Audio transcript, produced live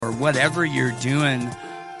whatever you're doing,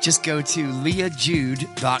 just go to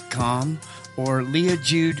leahjude.com or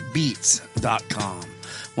leahjudebeats.com.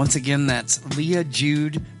 Once again, that's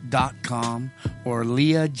leahjude.com or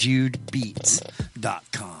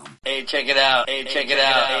leahjudebeats.com. Hey, check it out. Hey, check it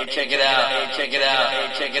out. Hey, check it out. Hey, check it out.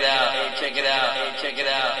 Hey, check it out. Hey, check it out. Hey, check it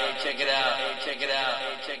out. Hey, check it out. Hey, check it out.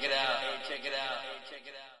 Hey, check it out. Hey, check it out. Hey, check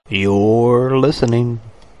it out. You're listening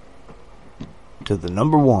to the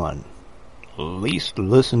number one least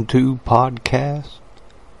listened to podcast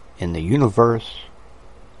in the universe.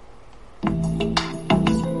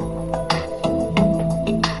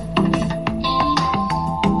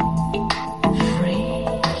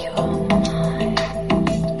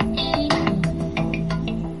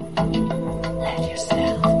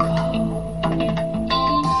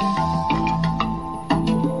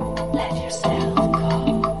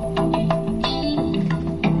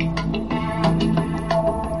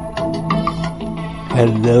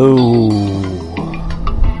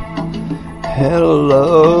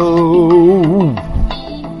 Hello.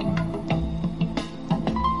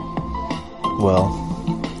 Well,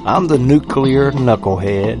 I'm the nuclear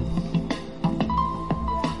knucklehead,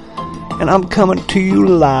 and I'm coming to you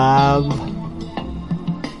live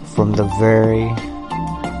from the very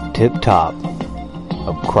tip top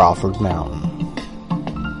of Crawford Mountain.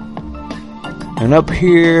 And up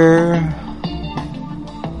here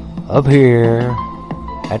at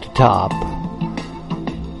the top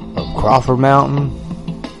of Crawford Mountain,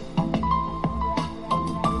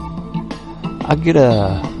 I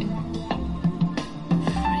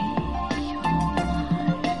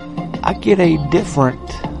get a different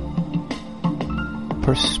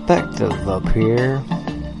perspective up here.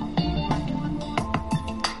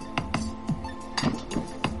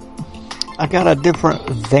 I got a different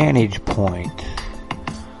vantage point.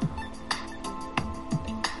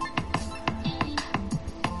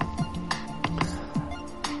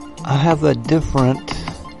 I have a different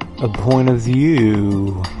point of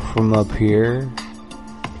view from up here.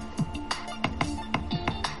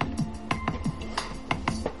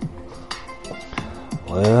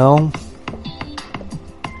 Well,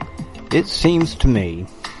 it seems to me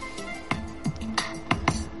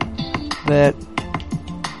that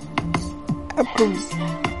after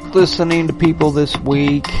listening to people this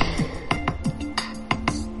week,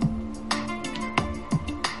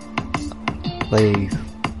 they've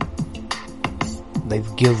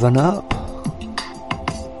given up.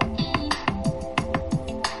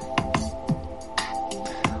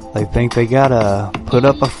 They think they gotta put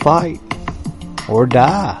up a fight or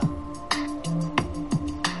die.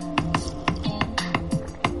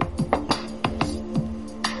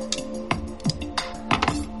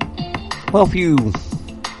 Well, if you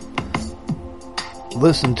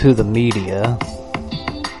listen to the media,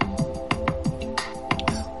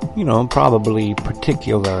 you know, probably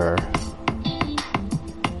particular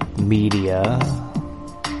media,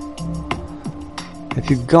 if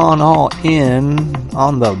you've gone all in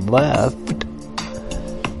on the left,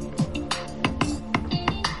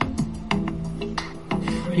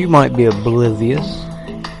 you might be oblivious.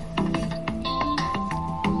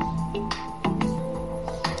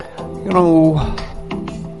 You know,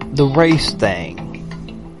 the race thing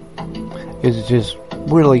is just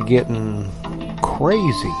really getting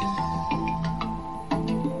crazy.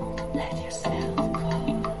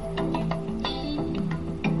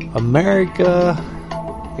 America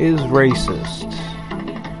is racist.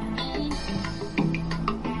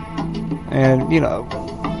 And, you know,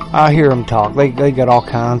 I hear them talk. They got all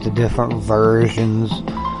kinds of different versions.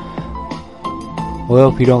 Well,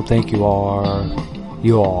 if you don't think you are,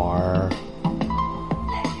 you are.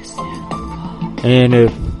 And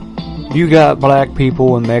if you got black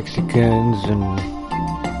people and Mexicans and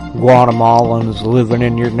Guatemalans living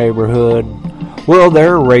in your neighborhood, well,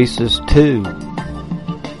 they're racist too.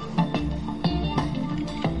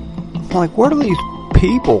 Like, where do these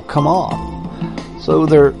people come off? So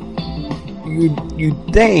you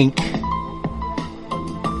think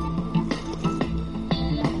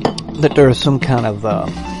that there's some kind of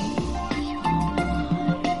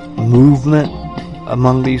movement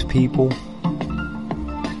among these people.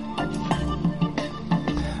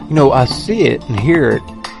 You know, I see it and hear it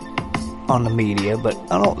on the media, but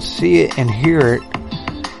I don't see it and hear it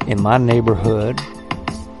in my neighborhood.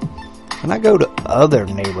 When I go to other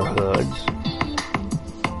neighborhoods,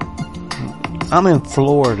 I'm in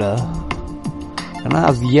Florida, and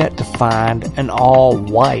I've yet to find an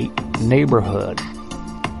all-white neighborhood.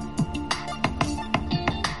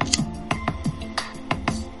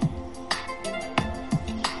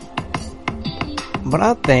 But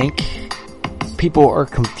I think people are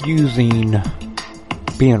confusing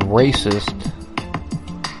being racist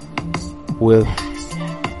with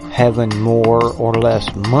having more or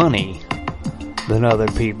less money than other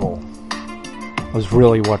people was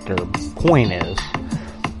really what their point is.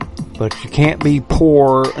 But you can't be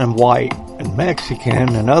poor and white and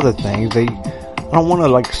Mexican and other things. I don't want to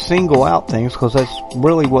like single out things because that's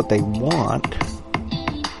really what they want.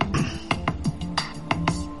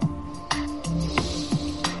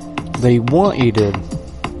 They want you to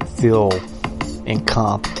feel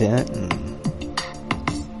incompetent, and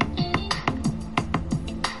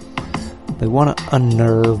they want to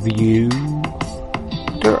unnerve you.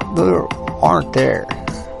 They aren't there.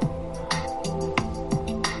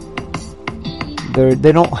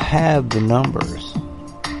 They don't have the numbers.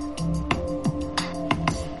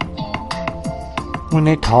 When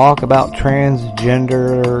they talk about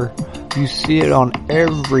transgender, you see it on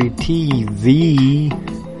every TV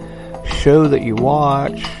show that you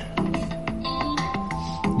watch.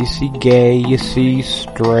 You see gay, you see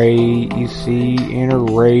straight, you see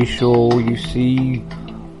interracial, you see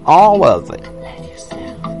all of it.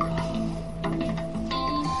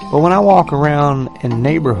 But when I walk around in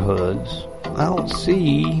neighborhoods, I don't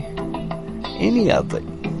see any of it.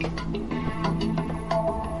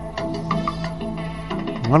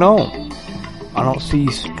 I don't see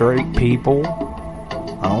straight people.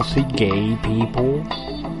 I don't see gay people.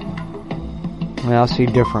 I mean, I see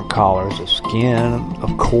different colors of skin,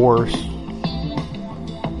 of course.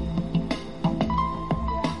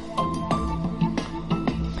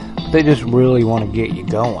 But they just really want to get you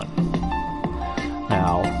going.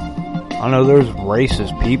 Now, I know there's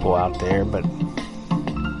racist people out there, but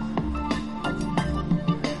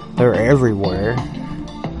they're everywhere.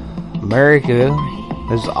 America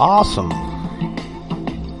is awesome.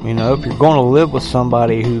 You know, if you're going to live with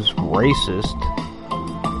somebody who's racist,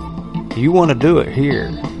 you want to do it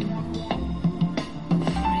here.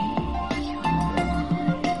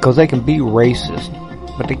 Because they can be racist,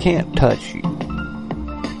 but they can't touch you.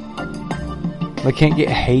 They can't get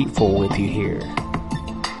hateful with you here.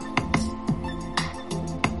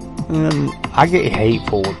 And I get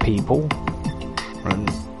hateful with people.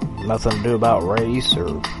 And nothing to do about race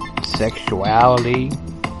or sexuality.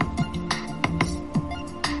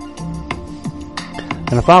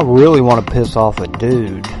 And if I really want to piss off a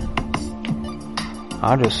dude,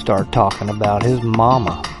 I just start talking about his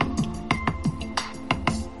mama.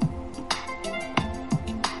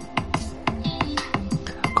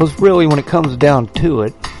 Because really, when it comes down to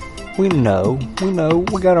it, we know,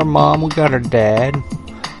 we got our mom, we got our dad,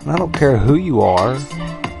 and I don't care who you are.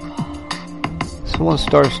 Someone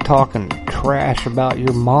starts talking trash about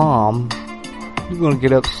your mom, you're going to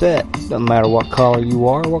get upset. Doesn't matter what color you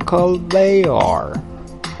are, what color they are.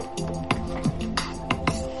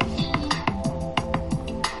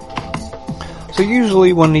 So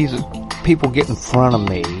usually when these people get in front of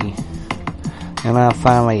me, and I've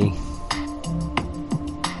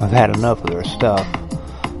had enough of their stuff,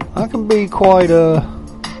 I can be quite the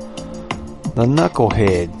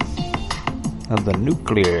knucklehead of the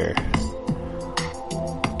nuclear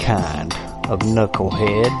kind of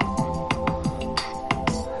knucklehead.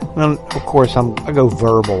 And of course I go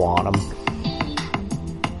verbal on them.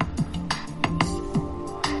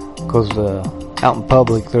 Because out in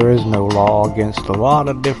public there is no law against a lot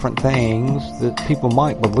of different things that people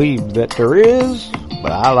might believe that there is,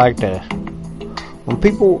 but I like to, when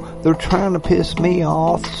people, they're trying to piss me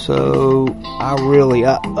off, so I really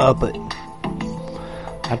up it.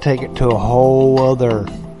 I take it to a whole other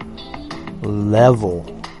level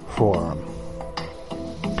for them.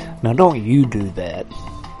 Now don't you do that.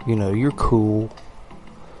 You know, you're cool.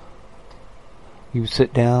 You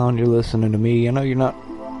sit down, you're listening to me. I know you're not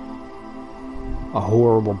a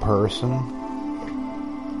horrible person.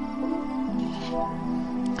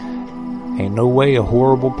 Ain't no way a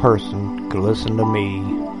horrible person could listen to me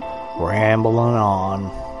rambling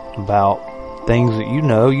on about things that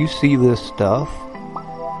you see this stuff.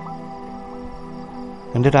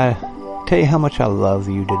 And did I tell you how much I love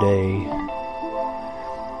you today?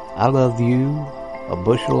 I love you a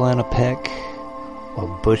bushel and a peck,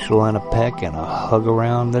 and a hug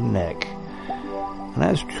around the neck. And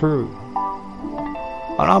that's true.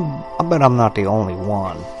 And I bet I'm not the only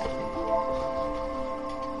one.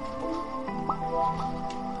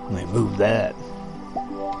 Let me move that.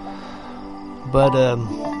 But,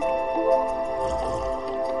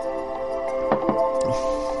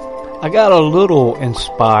 I got a little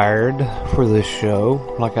inspired for this show,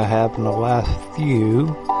 like I have in the last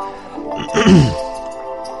few.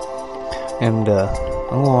 And,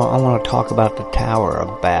 I want to talk about the Tower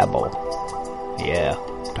of Babel. Yeah,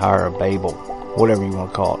 Tower of Babel. Whatever you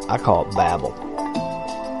want to call it. I call it Babel.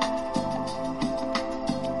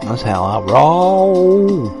 That's how I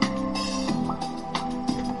roll.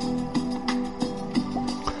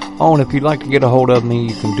 Oh, and if you'd like to get a hold of me,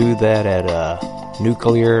 you can do that at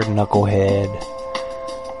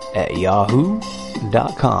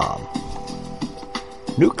nuclearknucklehead@yahoo.com.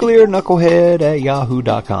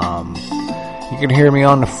 nuclearknucklehead@yahoo.com. You can hear me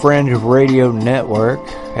on the Fringe Radio Network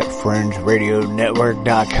at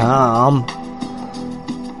fringeradionetwork.com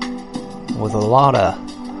with a lot of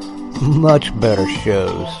much better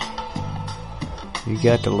shows. You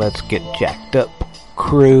got the Let's Get Jacked Up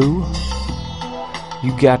crew.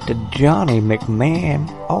 You got the Johnny McMahon.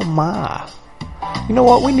 Oh my. You know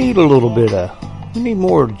what? We need more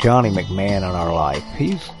Johnny McMahon in our life.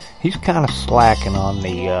 He's kind of slacking on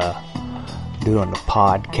the doing the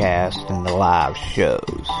podcast and the live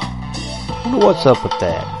shows. I wonder what's up with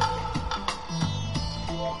that.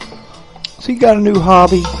 So you got a new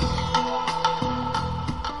hobby?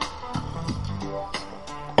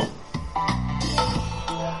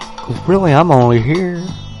 Because really I'm only here.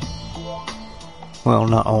 Well,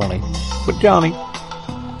 not only, but Johnny.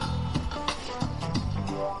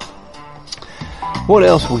 What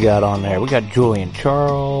else we got on there? We got Julian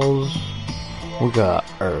Charles. We got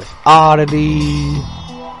Earth Oddity.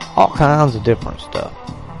 All kinds of different stuff.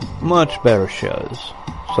 Much better shows.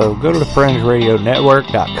 So go to the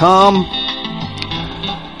FringeRadioNetwork.com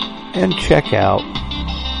and check out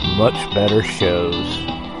much better shows.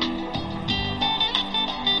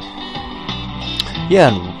 Yeah,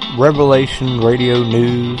 and Revelation Radio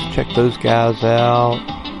News, check those guys out.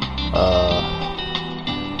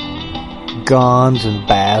 Gons and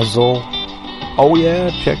Basil. Oh yeah,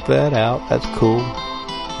 check that out. That's cool.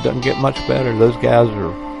 Doesn't get much better. Those guys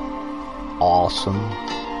are awesome.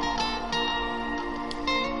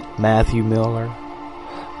 Matthew Miller.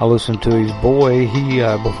 I listened to his boy. He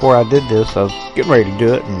before I did this, I was getting ready to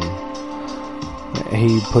do it, and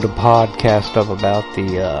he put a podcast up about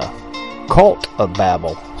the Cult of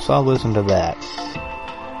Babel. So I listened to that.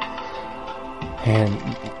 And,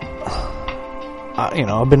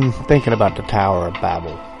 I've been thinking about the Tower of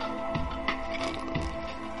Babel.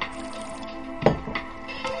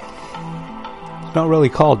 It's not really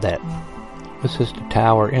called that. It's just a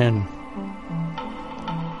tower in.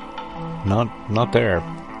 Not there.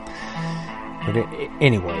 But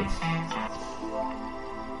anyway.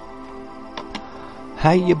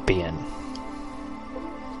 How you been?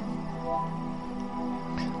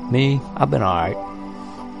 Me? I've been alright.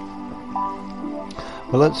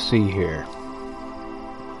 Well, let's see here.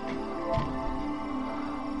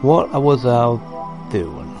 What was I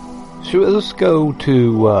doing? Let's go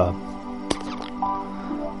to,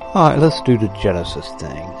 alright, let's do the Genesis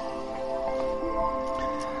thing.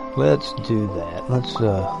 Let's do that. Let's,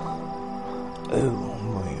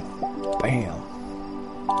 bam.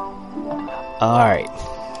 Alright.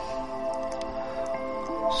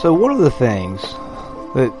 So one of the things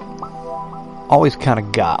that always kind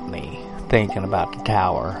of got me thinking about the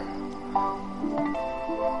tower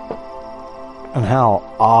and how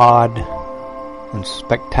odd and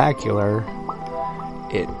spectacular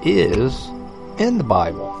it is in the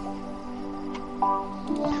Bible.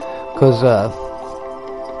 Because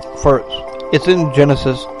first, it's in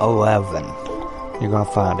Genesis 11. You're going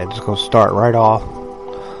to find it. It's going to start right off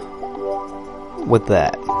with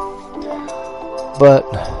that. But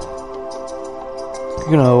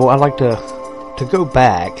I like to go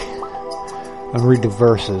back and read the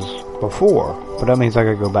verses before, but that means I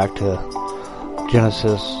gotta go back to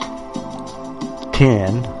Genesis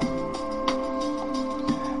 10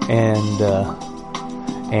 and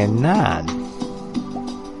 9.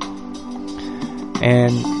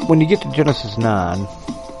 And when you get to Genesis 9,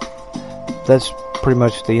 that's pretty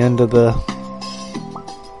much the end of the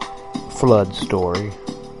flood story.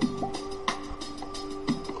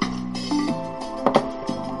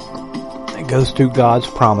 Goes through God's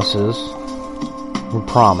promises, or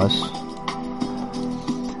promise,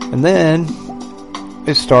 and then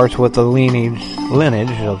it starts with the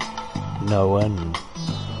lineage of Noah, and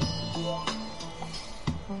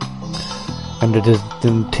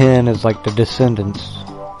the 10 is like the descendants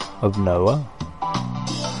of Noah,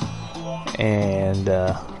 and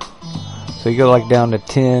so you go like down to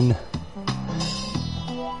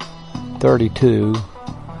 10:32.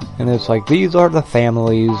 And it's like, these are the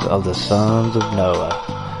families of the sons of Noah,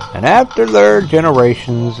 and after their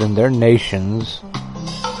generations and their nations,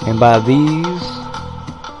 and by these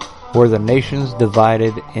were the nations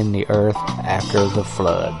divided in the earth after the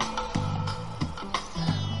flood.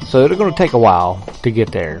 So it's going to take a while to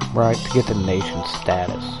get there, right? To get the nation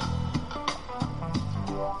status.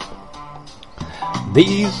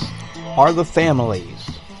 These are the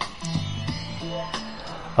families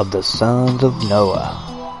of the sons of Noah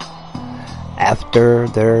after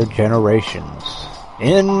their generations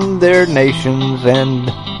in their nations, and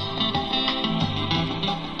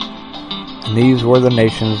these were the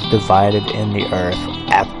nations divided in the earth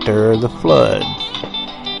after the flood.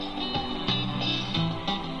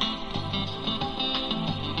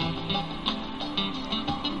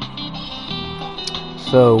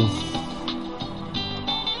 So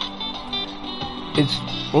it's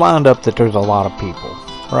lined up that there's a lot of people,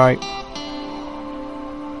 right?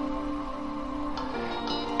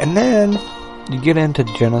 And then you get into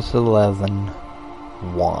Genesis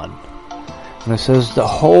 11:1, and it says the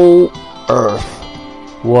whole earth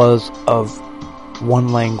was of one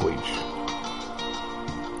language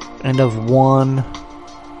and of one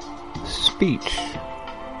speech.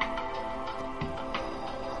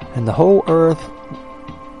 And the whole earth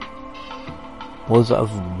was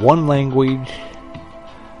of one language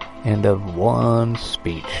and of one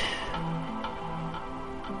speech.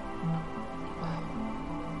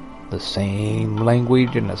 The same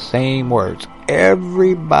language and the same words.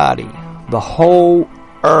 Everybody, the whole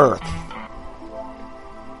earth.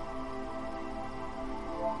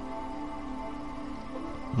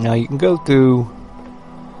 Now you can go through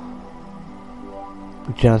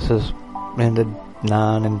Genesis into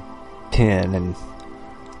 9 and 10, and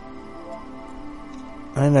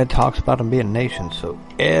it talks about them being nations, so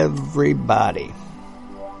everybody.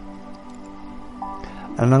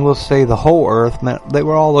 And I'm going to say the whole earth meant they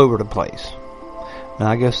were all over the place. Now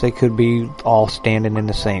I guess they could be all standing in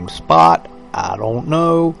the same spot. I don't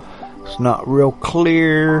know. It's not real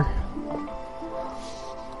clear.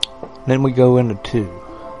 Then we go into 2.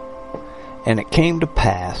 And it came to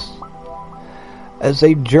pass, as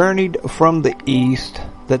they journeyed from the east,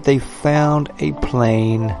 that they found a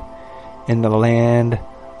plain in the land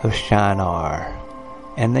of Shinar,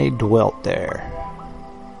 and they dwelt there.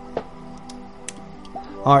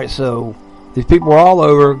 Alright, so these people were all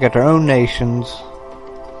over, got their own nations,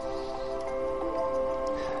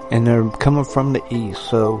 and they're coming from the east,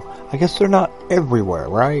 so I guess they're not everywhere,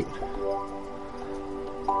 right?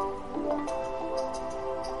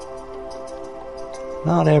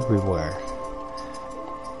 Not everywhere.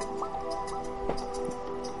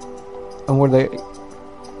 And where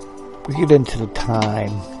we get into the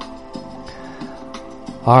time.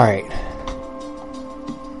 Alright.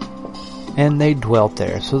 And they dwelt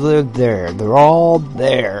there. So they're there. They're all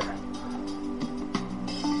there.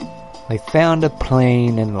 They found a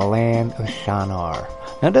plain in the land of Shinar.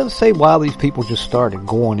 Now it doesn't say why these people just started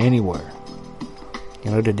going anywhere. You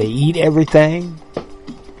know, did they eat everything?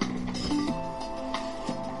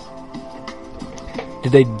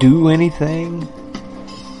 Did they do anything?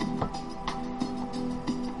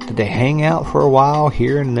 Did they hang out for a while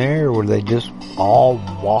here and there, or were they just all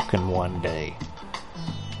walking one day?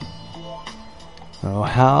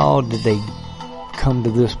 How did they come to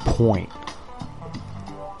this point?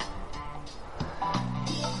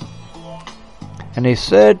 And they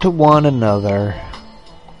said to one another,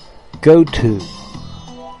 "Go to,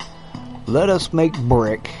 let us make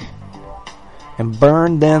brick and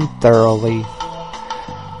burn them thoroughly."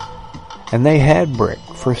 And they had brick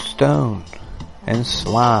for stone, and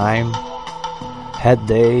slime had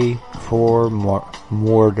they for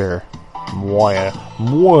mortar.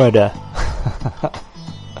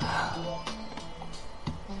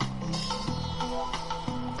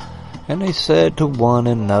 And they said to one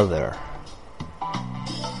another,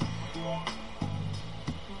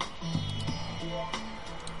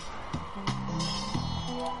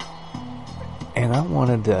 and I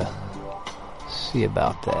wanted to see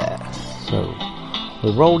about that. So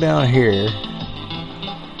we roll down here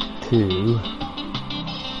to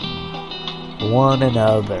one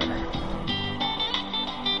another.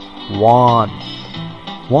 One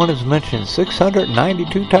is mentioned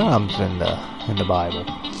 692 times in the Bible.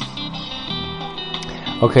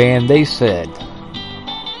 Okay, and they said,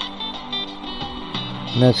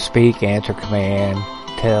 let's speak, answer, command,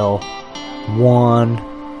 tell, one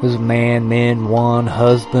is man, men, one,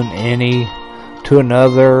 husband, any, to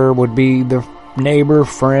another would be the neighbor,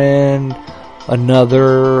 friend,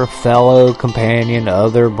 another, fellow, companion,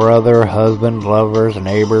 other, brother, husband, lovers,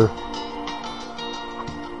 neighbor.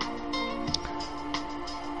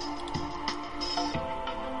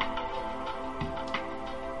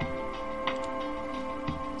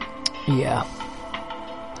 Yeah.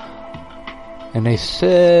 And they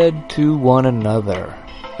said to one another,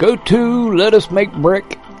 "Go to, let us make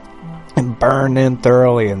brick and burn them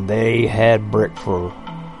thoroughly." And they had brick for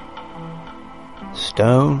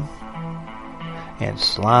stone, and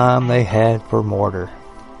slime they had for mortar.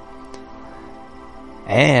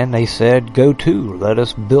 And they said, "Go to, let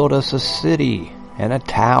us build us a city and a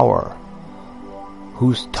tower,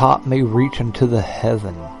 whose top may reach unto the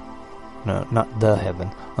heaven." No, not the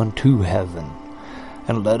heaven, unto heaven.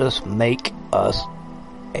 "And let us make us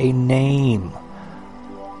a name,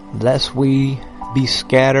 lest we be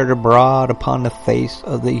scattered abroad upon the face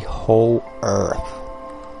of the whole earth."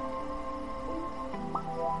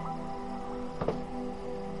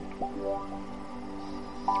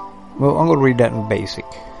 Well, I'm going to read that in basic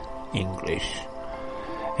English.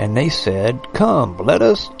 "And they said, Come, let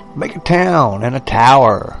us make a town and a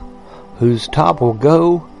tower, whose top will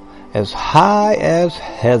go as high as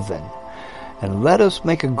heaven. And let us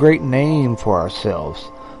make a great name for ourselves,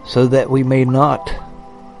 so that we may not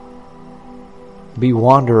be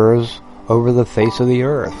wanderers over the face of the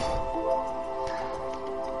earth."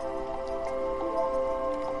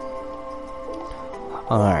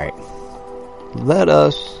 Alright. "Let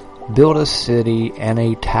us build a city and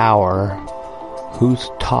a tower, whose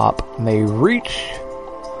top may reach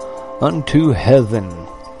unto heaven."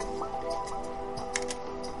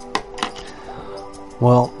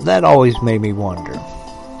 Well, that always made me wonder.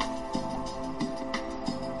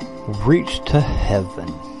 Reach to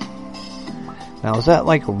heaven. Now, is that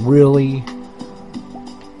like really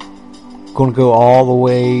going to go all the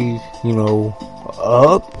way,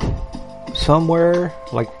 up somewhere?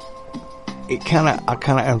 Like, I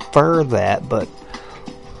kind of infer that, but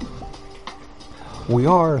we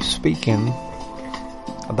are speaking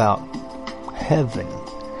about heaven.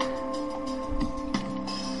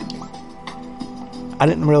 I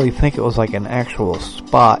didn't really think it was like an actual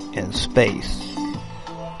spot in space.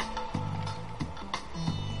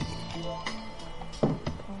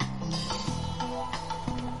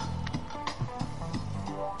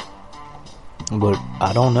 But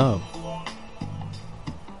I don't know.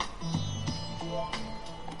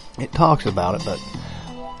 It talks about it, but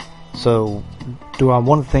so do I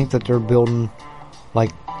want to think that they're building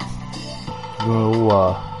like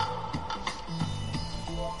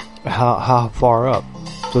how far up?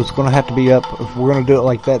 So it's going to have to be up. If we're going to do it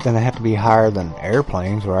like that, then it have to be higher than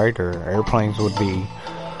airplanes, right? Or airplanes would be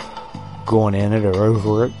going in it or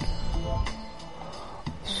over it.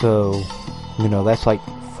 So that's like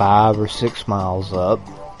 5 or 6 miles up.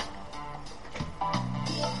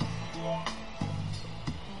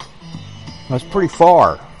 That's pretty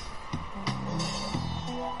far.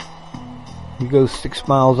 You go 6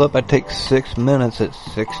 miles up, it takes 6 minutes at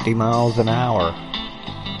 60 miles an hour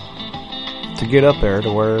to get up there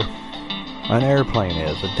to where an airplane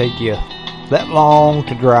is. It'd take you that long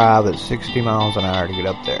to drive at 60 miles an hour to get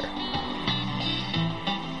up there.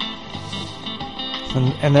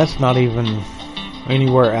 And that's not even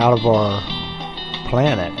anywhere out of our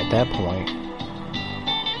planet at that point.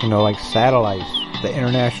 Like satellites. The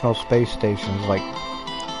International Space Station is like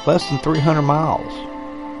less than 300 miles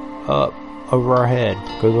up over our head.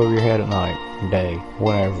 Goes over your head at night, day,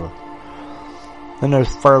 whatever. Then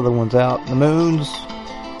there's further ones out. The moon's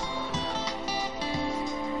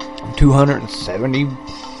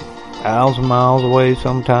 270,000 miles away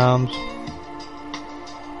sometimes.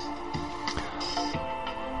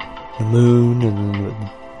 The moon, and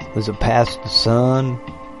does it pass the sun?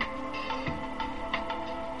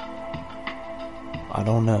 I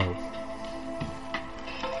don't know.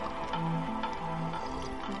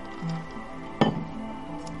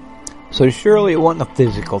 So surely it wasn't a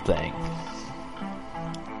physical thing.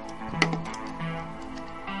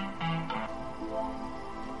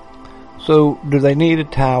 So do they need a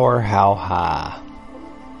tower? How high?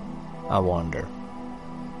 I wonder.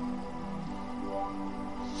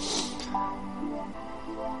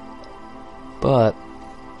 But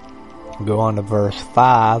go on to verse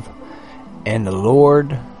 5. "And the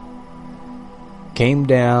Lord came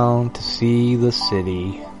down to see the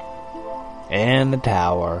city and the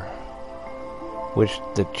tower which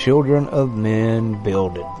the children of men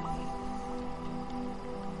builded."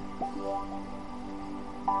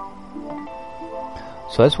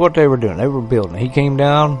 So that's what they were doing. They were building. He came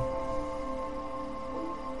down.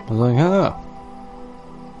 I was like,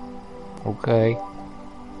 okay.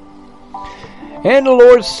 "And the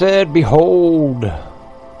Lord said, Behold,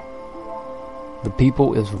 the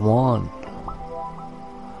people is one,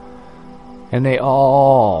 and they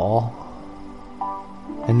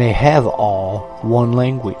have all one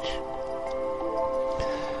language.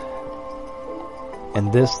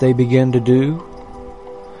 And this they begin to do,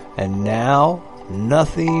 and now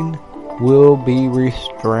nothing will be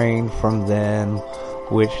restrained from them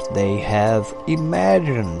which they have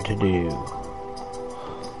imagined to do."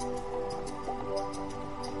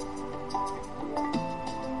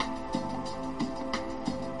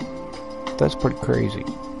 That's pretty crazy,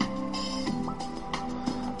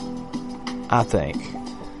 I think.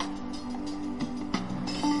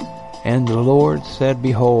 And the Lord said,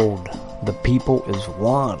 Behold, the people is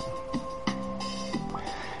one,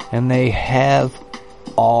 and they have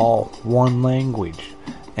all one language.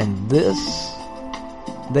 And this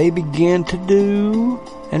they begin to do,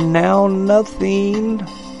 and now nothing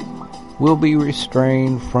will be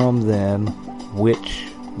restrained from them which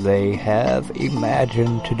they have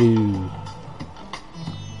imagined to do.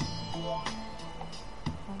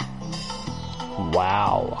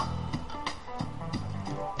 Wow.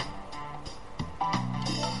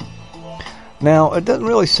 Now, it doesn't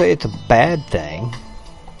really say it's a bad thing,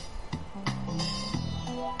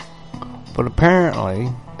 but apparently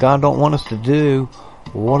God don't want us to do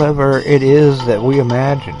whatever it is that we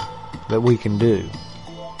imagine that we can do.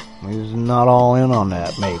 He's not all in on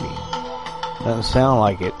that, maybe. Doesn't sound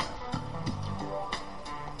like it.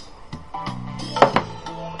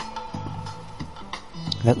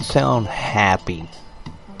 Doesn't sound happy.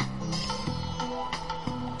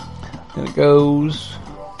 And it goes,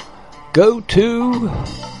 Go to,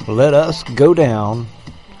 let us go down,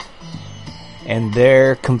 and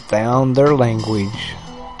there confound their language,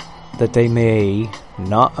 that they may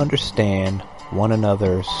not understand one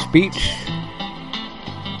another's speech.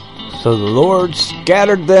 So the Lord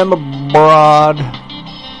scattered them abroad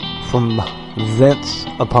from thence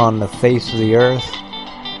upon the face of the earth,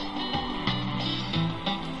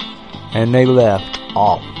 and they left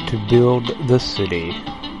off to build the city.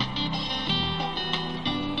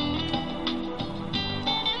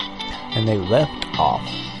 And they left off.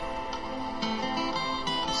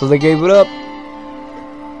 So they gave it up.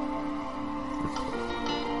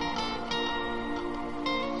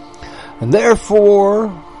 And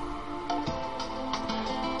therefore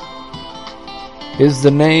is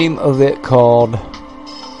the name of it called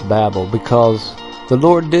Babel, because the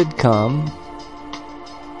Lord did come,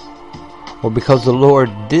 or because the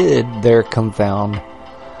Lord did there confound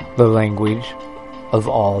the language of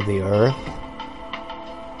all the earth.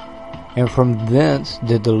 And from thence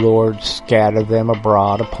did the Lord scatter them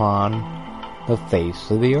abroad upon the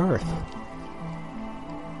face of the earth.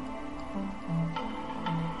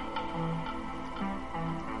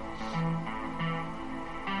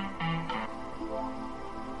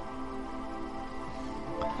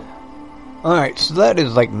 Alright, so that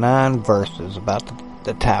is like 9 verses about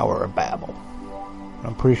the Tower of Babel.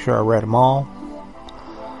 I'm pretty sure I read them all.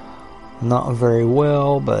 Not very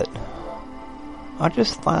well, but I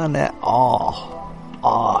just find that all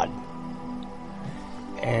odd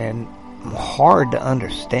and hard to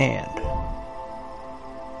understand,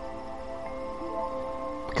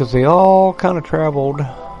 because they all kind of traveled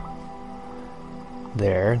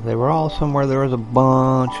there. They were all somewhere. There was a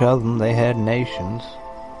bunch of them. They had nations.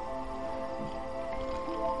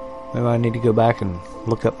 Maybe I need to go back and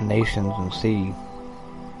look up nations and see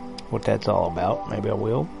what that's all about. Maybe I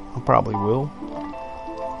will. I probably will.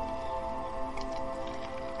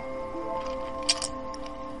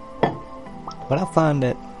 But I find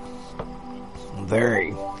it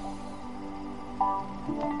very,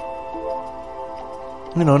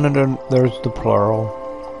 and then there's the plural.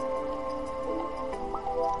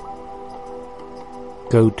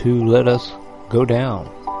 Go to, let us go down.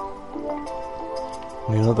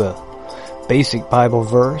 The basic Bible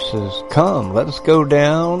verse is, Come, let us go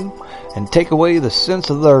down and take away the sense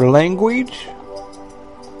of their language,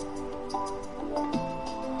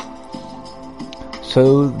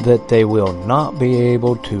 so that they will not be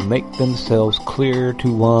able to make themselves clear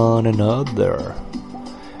to one another.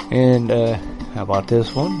 And how about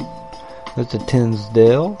this one? That's a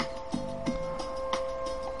Tinsdale.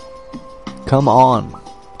 Come on,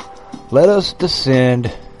 let us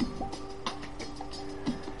descend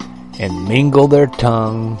and mingle their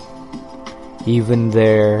tongue, even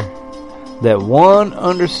there, that one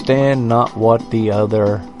understand not what the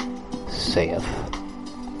other saith.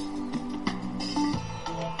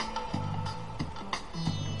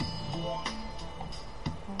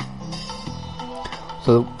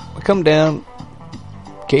 So we come down,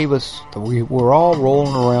 gave us, we were all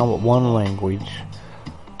rolling around with one language,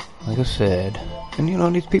 like I said.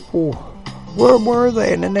 And these people, where were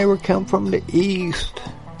they? And then they would come from the east.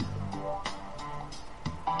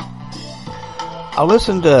 I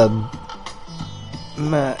listened to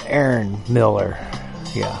Aaron Miller,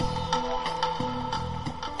 yeah.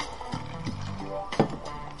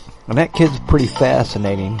 And that kid's pretty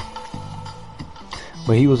fascinating.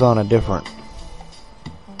 But he was on a different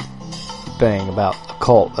thing about the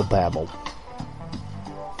cult of Babel,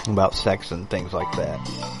 about sex and things like that.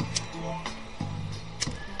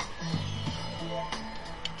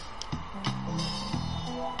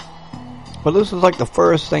 But this is like the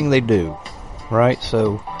first thing they do, right?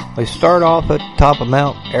 So they start off at the top of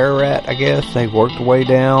Mount Ararat, I guess. They work their way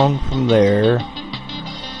down from there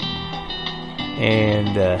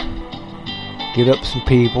and get up some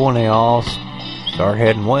people, and they all start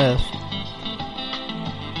heading west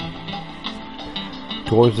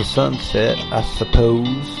towards the sunset, I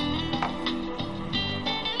suppose.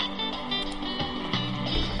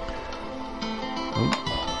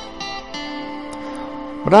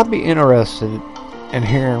 But I'd be interested in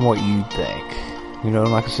hearing what you think. You know,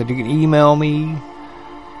 like I said, you can email me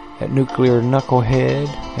at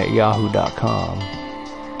nuclearknucklehead@yahoo.com.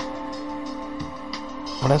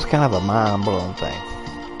 Well, that's kind of a mind-blowing thing.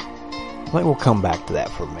 I think we'll come back to that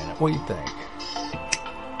for a minute. What do you think?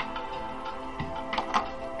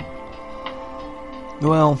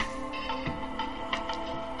 Well,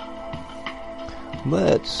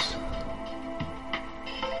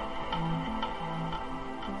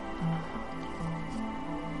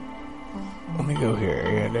 let me go here.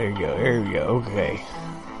 Yeah, there you go. There you go. Okay.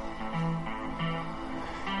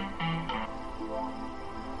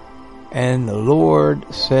 And the Lord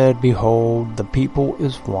said, Behold, the people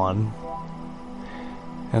is one,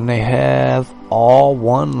 and they have all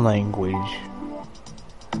one language.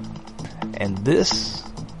 And this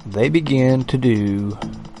they begin to do,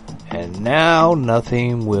 and now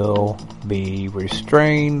nothing will be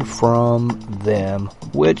restrained from them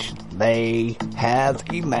which they have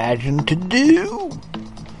imagined to do.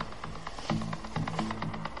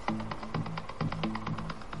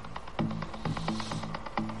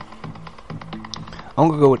 I'm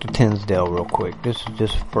going to go with the Tinsdale real quick. This is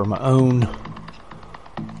just for my own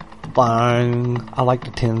flying. I like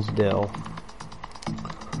the Tinsdale.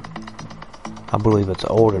 I believe it's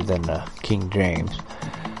older than the King James.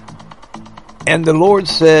 And the Lord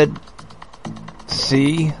said,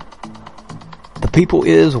 See, the people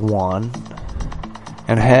is one,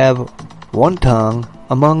 and have one tongue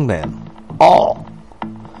among them, all.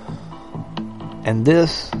 And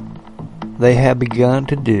this they have begun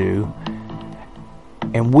to do,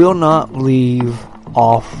 and will not leave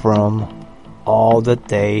off from all that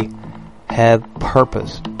they have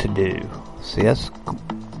purposed to do. See, that's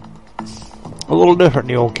a little different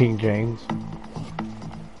than the old King James.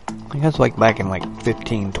 I think that's like back in like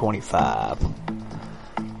 1525.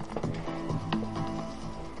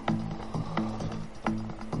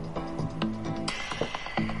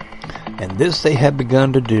 And this they have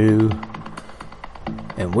begun to do,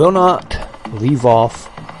 and will not leave off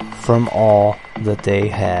from all that they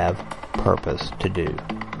have purpose to do.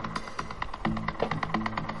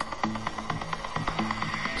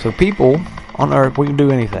 So people on earth, we can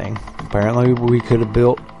do anything. Apparently we could have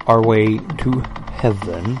built our way to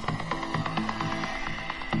heaven.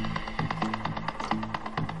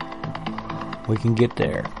 We can get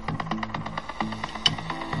there.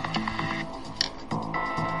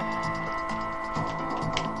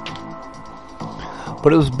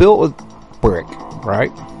 But it was built with brick,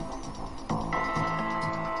 right?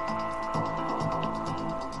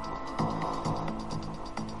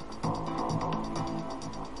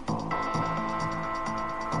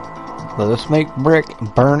 Let us make brick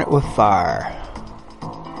and burn it with fire.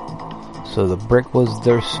 So the brick was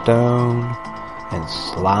their stone, and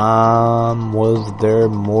slime was their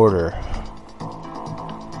mortar.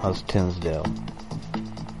 That was Tinsdale.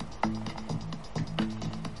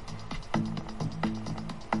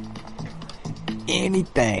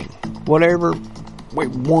 Anything, whatever we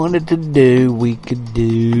wanted to do, we could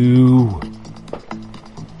do.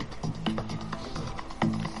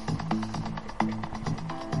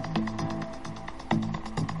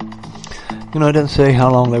 You know, it didn't say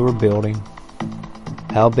how long they were building,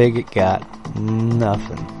 how big it got,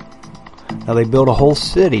 nothing. Now they built a whole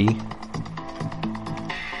city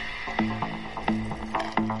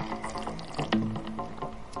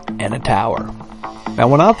and a tower. Now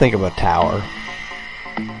when I think of a tower,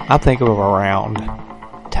 I think of a round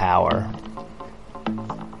tower.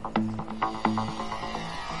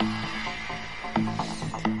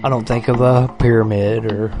 I don't think of a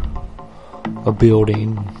pyramid or a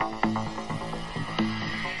building.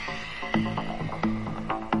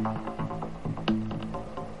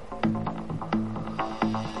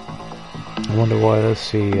 I wonder why. Let's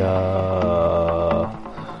see. Alright,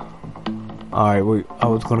 I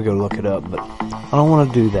was going to go look it up, but I don't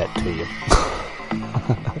want to do that to you.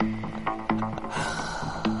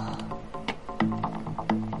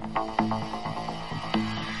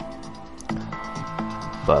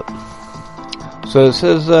 But so it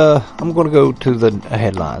says I'm going to go to the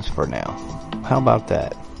headlines for now. How about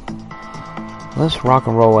that? Let's rock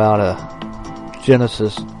and roll out of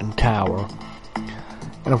Genesis and Tower.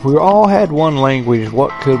 And if we all had one language,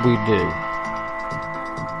 what could we do?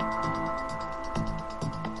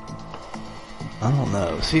 I don't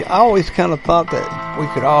know. See, I always kind of thought that we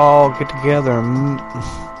could all get together and...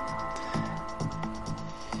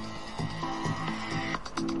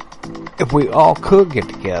 if we all could get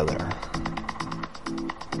together,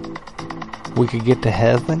 we could get to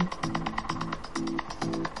heaven.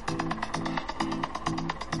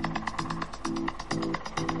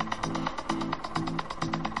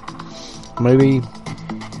 Maybe,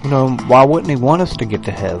 why wouldn't he want us to get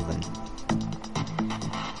to heaven?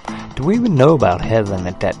 Do we even know about heaven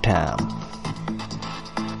at that time?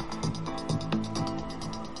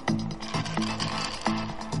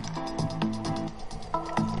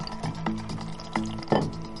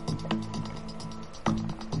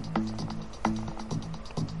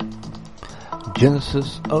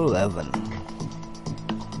 Genesis 11.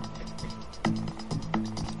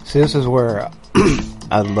 See, this is where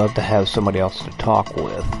I'd love to have somebody else to talk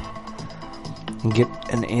with and get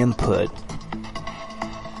an input,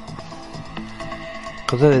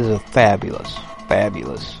 because it is a fabulous,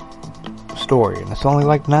 fabulous story, and it's only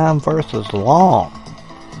like 9 verses long.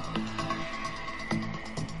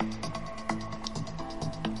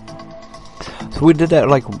 So we did that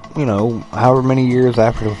like, however many years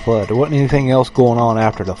after the flood. There wasn't anything else going on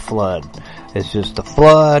after the flood. It's just the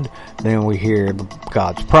flood, then we hear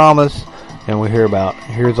God's promise, and we hear about,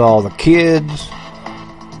 here's all the kids,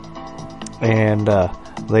 and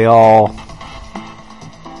they all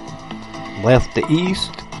left the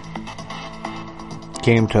east,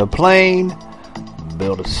 came to a plain,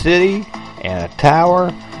 built a city and a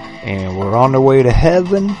tower, and we're on their way to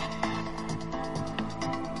heaven.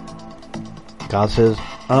 God says,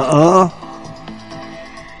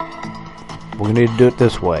 we need to do it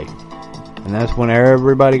this way. And that's when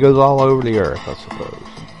everybody goes all over the earth, I suppose.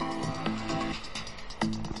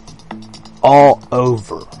 All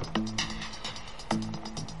over.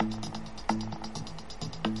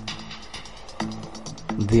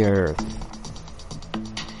 The earth.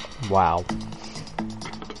 Wow.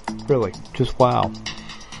 Really, just wow.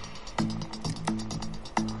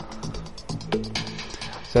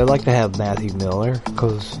 So I'd like to have Matthew Miller,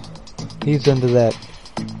 because he's into that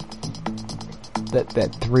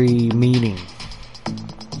 3 meaning.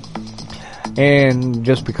 And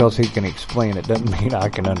just because he can explain it doesn't mean I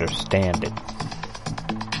can understand it.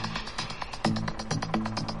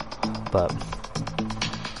 But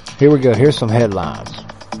here we go. Here's some headlines.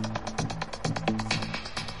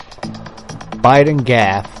 Biden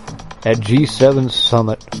gaffe at G7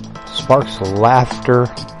 summit sparks laughter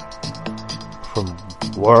from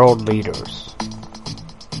world leaders.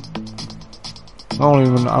 I don't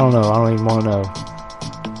even want to know.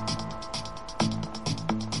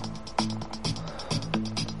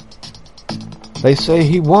 They say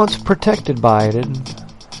he once protected Biden.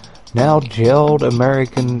 Now jailed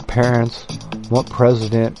American parents want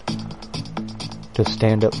president to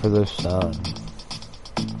stand up for their son.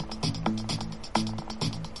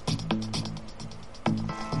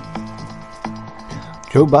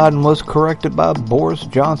 Joe Biden was corrected by Boris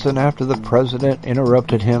Johnson after the president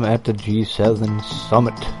interrupted him at the G7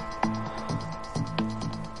 summit.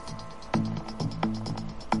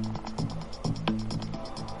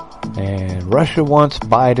 And Russia wants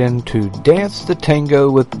Biden to dance the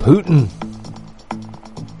tango with Putin.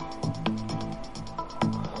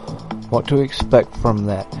 What to expect from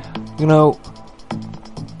that?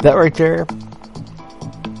 That right there,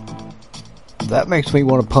 that makes me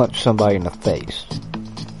want to punch somebody in the face.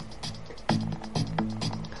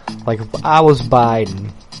 Like if I was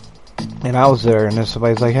Biden and I was there and then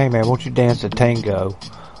somebody's like, hey man, won't you dance a tango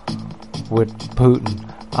with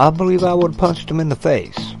Putin? I believe I would have punched him in the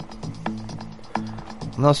face.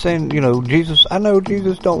 I'm not saying, Jesus, I know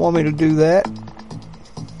Jesus don't want me to do that.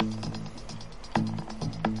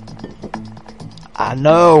 I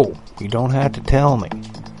know. You don't have to tell me.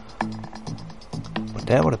 But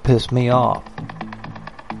that would have pissed me off.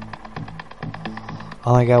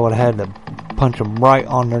 I think I would have had to punch them right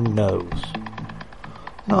on their nose.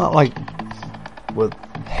 Not like with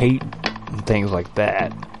hate and things like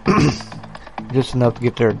that. Just enough to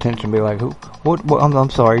get their attention and be like, what I'm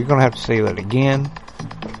sorry, you're going to have to say that again?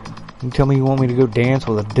 You tell me you want me to go dance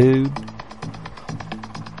with a dude?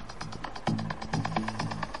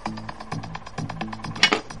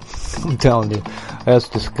 I'm telling you, that's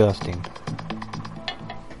disgusting.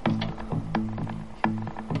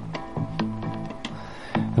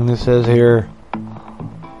 And it says here,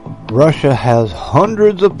 Russia has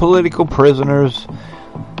hundreds of political prisoners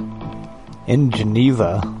in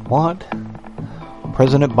Geneva. What?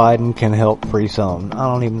 President Biden can help free some. I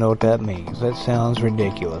don't even know what that means. That sounds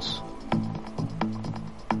ridiculous.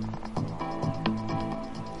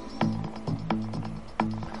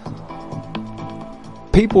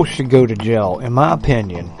 People should go to jail, in my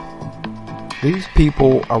opinion. These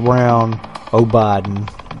people around Biden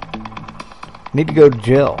need to go to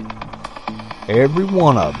jail. Every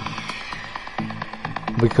one of them.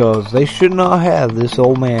 Because they should not have this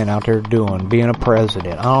old man out there being a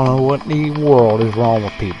president. I don't know what in the world is wrong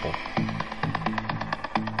with people.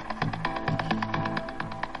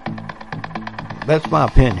 That's my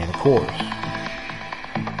opinion, of course.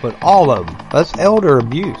 But all of them, that's elder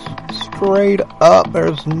abuse. Straight up,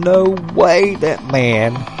 there's no way that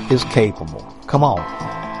man is capable. Come on.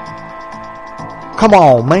 Come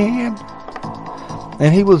on, man.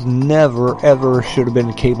 And he was never, ever should have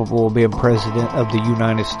been capable of being president of the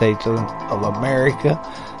United States of America.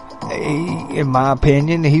 In my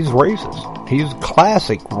opinion, he's racist. He's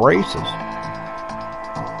classic racist.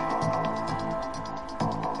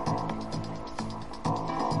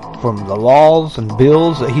 From the laws and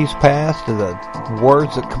bills that he's passed to the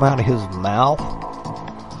words that come out of his mouth.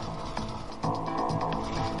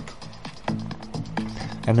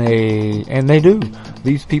 And they do.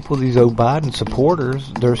 These people, these Biden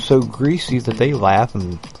supporters, they're so greasy that they laugh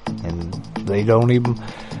and they don't even,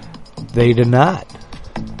 they deny it.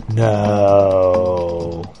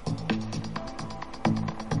 No.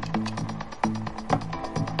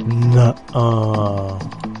 Nuh-uh.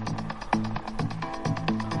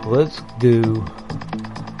 Let's do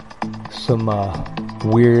some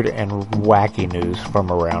weird and wacky news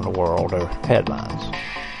from around the world, or headlines.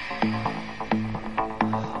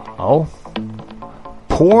 Oh.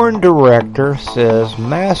 Porn director says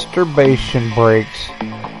masturbation breaks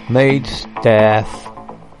made staff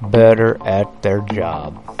better at their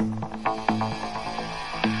job.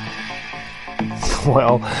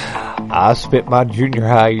 Well, I spent my junior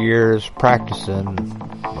high years practicing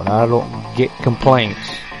when I don't get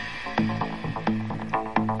complaints.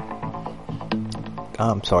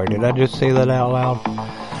 I'm sorry, did I just say that out loud?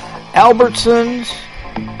 Albertsons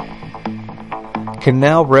can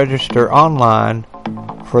now register online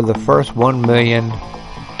for the first $1 million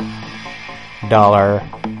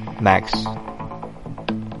max.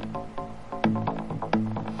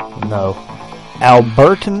 No.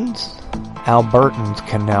 Albertans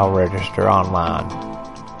can now register online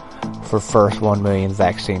for first 1 million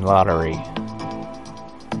vaccine lottery.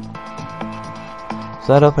 Is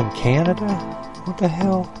that up in Canada? What the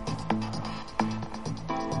hell?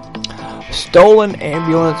 Stolen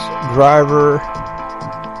ambulance driver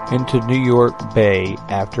into New York Bay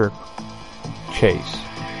after chase.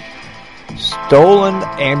 Stolen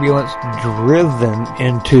ambulance driven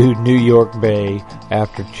into New York Bay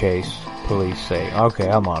after chase, police say. Okay,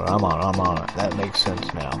 I'm on it. That makes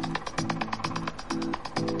sense now.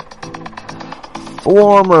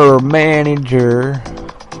 Former manager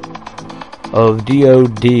of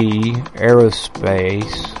DoD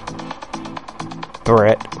Aerospace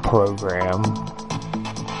Threat Program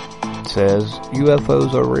says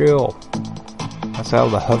UFOs are real. That's out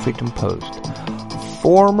of the Huffington Post.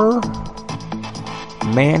 Former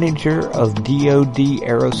manager of DoD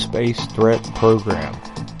Aerospace Threat Program.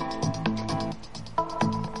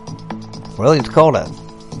 Well, it's called a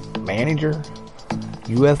manager.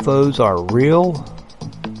 UFOs are real.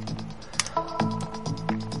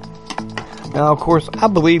 Now, of course, I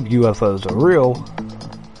believe UFOs are real.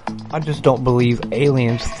 I just don't believe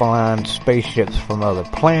aliens flying spaceships from other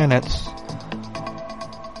planets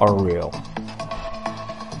are real.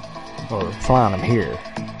 Or flying them here.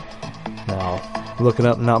 Now, looking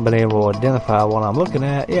up and not being able to identify what I'm looking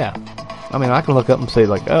at, yeah. I mean, I can look up and say,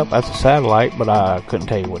 like, oh, that's a satellite, but I couldn't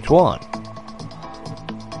tell you which one.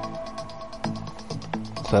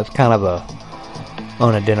 So that's kind of a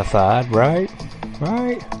unidentified, right?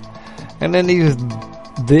 Right? And then these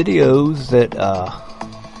videos that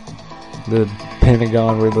the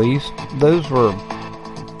Pentagon released, those were,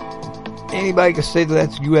 anybody can say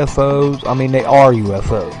that's UFOs. I mean, they are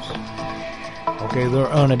UFOs. Okay,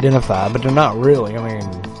 they're unidentified, but they're not really. I mean,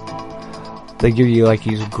 they give you like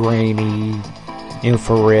these grainy,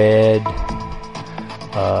 infrared,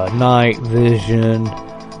 night vision.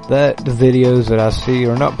 The videos that I see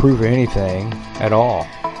are not proof of anything at all.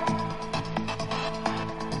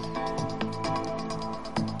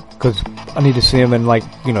 Because I need to see them in, like,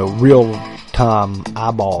 you know, real time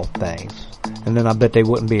eyeball things. And then I bet they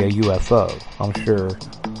wouldn't be a UFO. I'm sure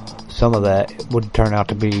some of that would turn out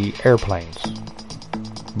to be airplanes.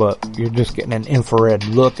 But you're just getting an infrared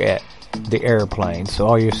look at the airplane. So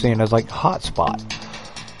all you're seeing is like hot spot.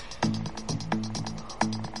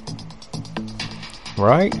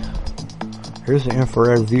 right? Here's the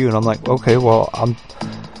infrared view, and I'm like, okay, well,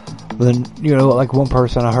 then, you know, like one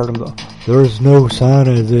person I heard him go, there's no sign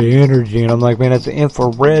of the energy, and I'm like, man, it's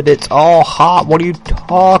infrared, it's all hot, what are you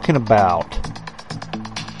talking about?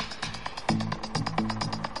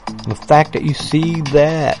 The fact that you see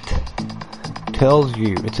that tells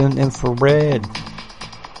you it's in infrared.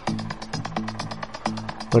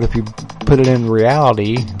 But if you put it in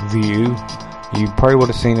reality view, you probably would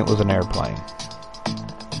have seen it was an airplane.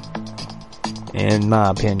 In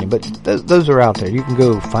my opinion. But those are out there. You can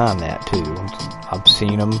go find that too. I've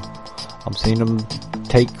seen them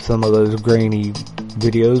take some of those grainy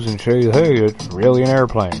videos and show you, hey, it's really an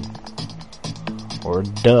airplane. Or a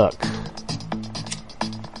duck.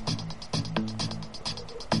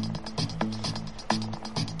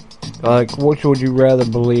 Like, which would you rather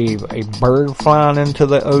believe? A bird flying into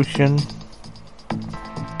the ocean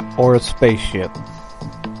or a spaceship?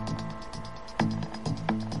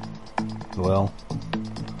 Well,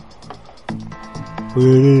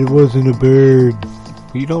 it wasn't a bird.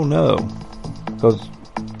 You don't know. Because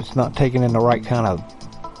it's not taken in the right kind of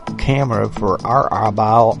camera for our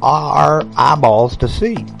eyeballs to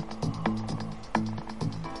see.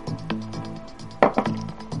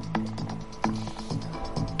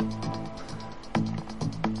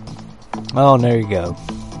 Oh, and there you go.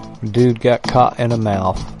 Dude got caught in the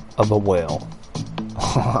mouth of a whale.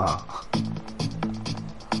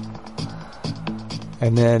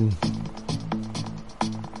 And then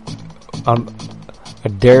a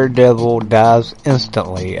daredevil dies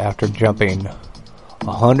instantly after jumping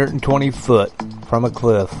 120 foot from a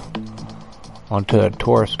cliff onto a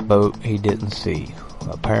tourist boat he didn't see.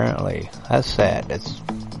 Apparently. That's sad.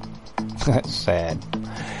 That's sad.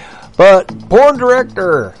 But porn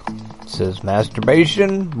director says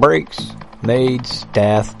masturbation breaks made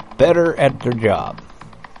staff better at their job.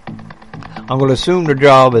 I'm going to assume their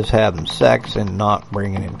job is having sex and not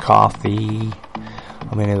bringing in coffee.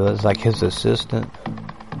 I mean, it was like his assistant.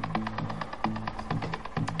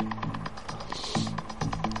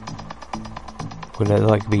 Would it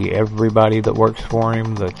like be everybody that works for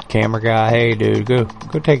him? The camera guy, hey dude, go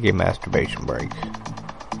take your masturbation break.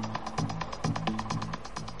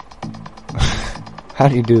 How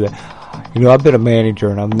do you do that? You know, I've been a manager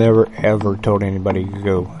and I've never ever told anybody to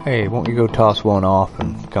go, hey, won't you go toss one off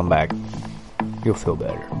and come back? You'll feel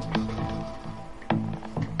better.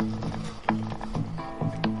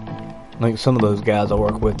 Like some of those guys I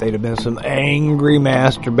work with, they'd have been some angry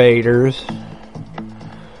masturbators.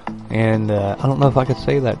 And I don't know if I could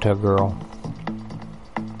say that to a girl.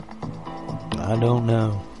 I don't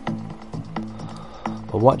know.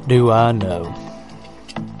 But what do I know?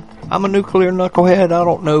 I'm a nuclear knucklehead. I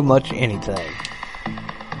don't know much anything.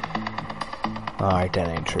 Alright, that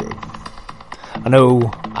ain't true. I know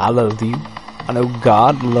I love you. I know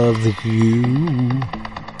God loves you.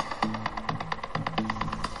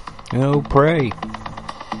 You know, pray.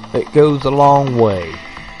 It goes a long way.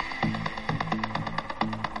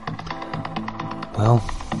 Well,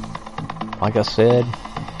 like I said,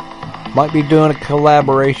 might be doing a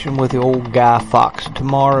collaboration with the old Guy Fawkes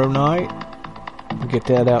tomorrow night. I'll get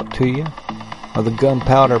that out to you. Or the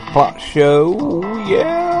Gunpowder Plot Show. Oh,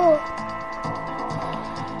 yeah.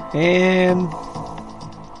 And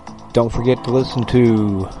don't forget to listen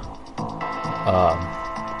to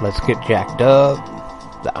Let's Get Jacked Up,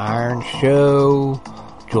 The Iron Show,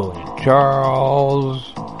 Julian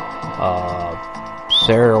Charles,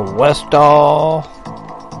 Sarah Westall,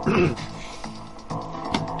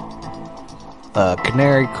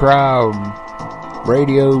 Canary Crowd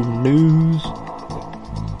Radio News,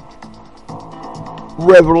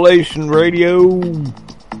 Revelation Radio.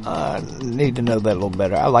 I need to know that a little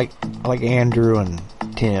better. I like Andrew and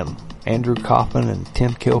Tim. Andrew Kaufman and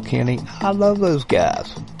Tim Kilkenny. I love those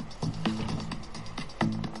guys.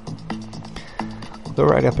 They're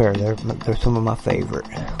right up there. They're some of my favorite.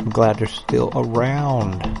 I'm glad they're still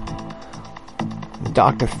around.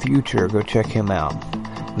 Dr. Future, go check him out.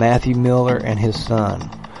 Matthew Miller and his son,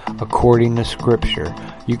 According to Scripture.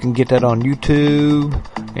 You can get that on YouTube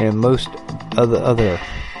and most of the other.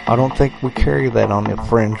 I don't think we carry that on the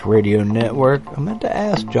Fringe Radio Network. I meant to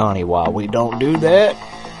ask Johnny why we don't do that.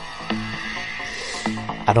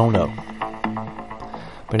 I don't know.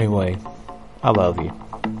 But anyway, I love you.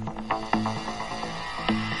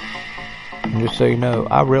 And just so you know,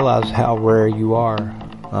 I realize how rare you are.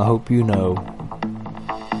 I hope you know.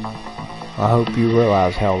 I hope you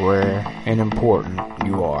realize how rare and important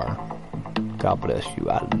you are. God bless you.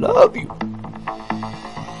 I love you.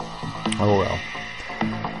 Oh well.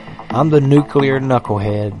 I'm the Nuclear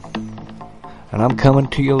Knucklehead. And I'm coming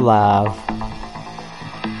to you live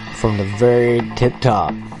from the very tip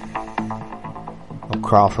top of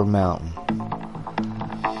Crawford Mountain.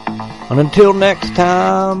 And until next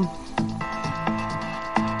time,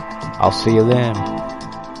 I'll see you then.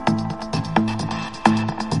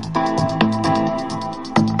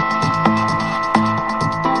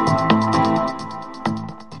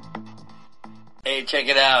 Hey, check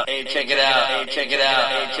it out. Hey, check it out. Hey, check it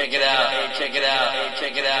out. Hey, check it out. Hey, check it out. Hey,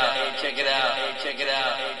 check it out. Hey, check it out. Hey, check it out.